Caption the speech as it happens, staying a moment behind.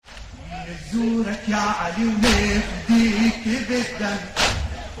نزورك يا علي ونفديك بالدم،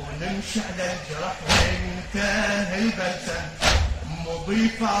 ونمشي على الجرح وانتهى البلسم.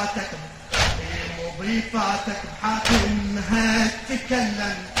 مضيفاتك بحاكمها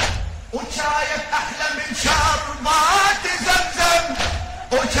تتكلم، وشايك أحلى من شربات زمزم،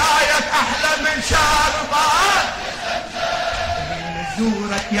 وشايك أحلى من شربات زمزم.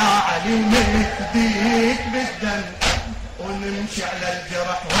 نزورك يا علي ونفديك بالدم، ونمشي على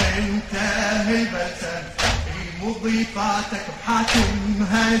الجرح وانتهى البلسم. مضيفاتك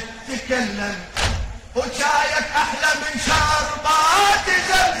بحاكمها تتكلم، وشايك أحلى من شربات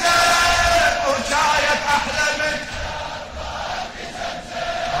زمزم، وشايك أحلى من شربات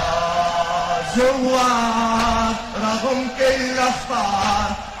زمزم. زوار رغم كل أخطار،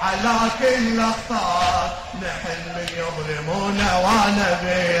 على كل أخطار، نحن من يظلمونا وانا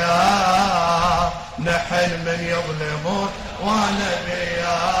بياه، نحن من يظلمون وانا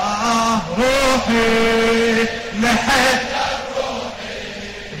بياه. روحي لحن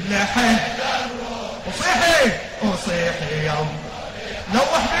لحن وصيحي يوم،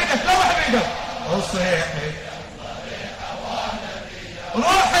 لوح بيدك وصيحي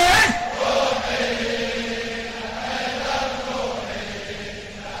روحي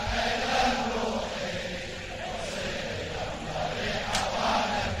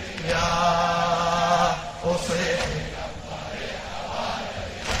يا وصيحي.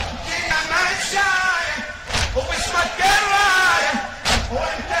 جينا مشاية وباسمك الراية،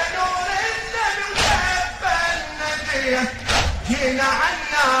 وانت نور النبي وكفى الندية. جينا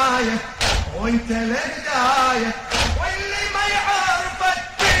عناية وانت الهداية، واللي ما يعرفك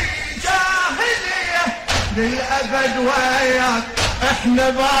بالجاهلية للأبد وياك احنا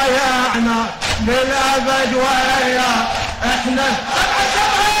بايعنا، للأبد وياك احنا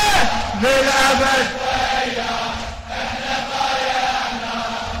للأبد وياك احنا بايعنا.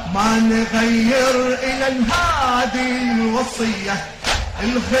 ما نغير إلى الهادي الوصية،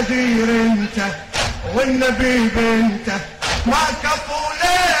 الخدير انت والنبي انت، ما كفو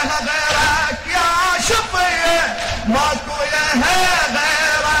لها غيرك يا شفية، ماكو لها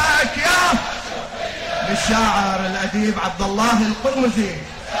غيرك يا شفية. للشاعر الأديب عبد الله القرمزي.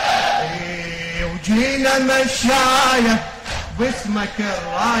 وجينا مشاية باسمك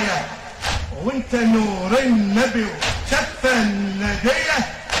الراية، وانت نور النبي وشف الندية.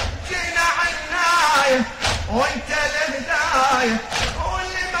 جينا عناية وانت الهداية،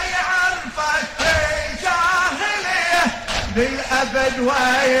 واللي ما يعرفك بالجاهلية للأبد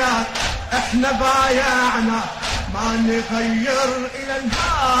وياك احنا بايعنا. ما نغير إلى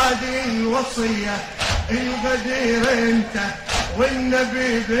الهادي الوصية، الغدير انت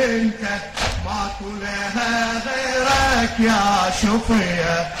والنبي انت، ماكو لها غيرك يا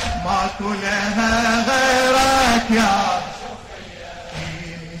شفية، ماكو لها غيرك يا شفية.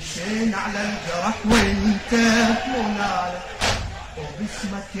 مشينا على الجرح وانت منالك،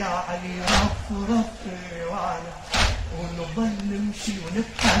 وباسمك يا علي رف ريوانك، ونظل نمشي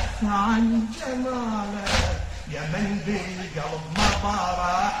ونبحث عن جمالك، يا من بالقلب ما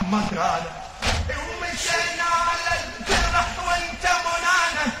بارح مكانك. ومشينا على الجرح وانت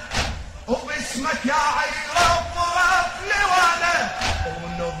منالك، وباسمك يا علي رف لوانا،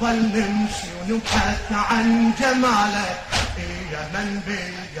 ونظل نمشي ونبحث عن جمالك، يا من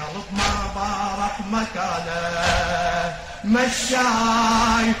بالقلب ما بارح مكانه.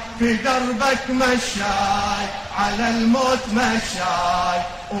 مشاي في دربك مشاي، على الموت مشاي،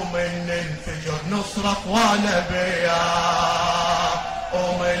 ومن انفجر نصرخ وانا بياه،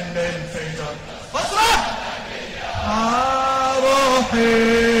 ومن انفجر نصرخ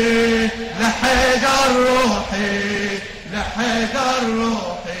روحي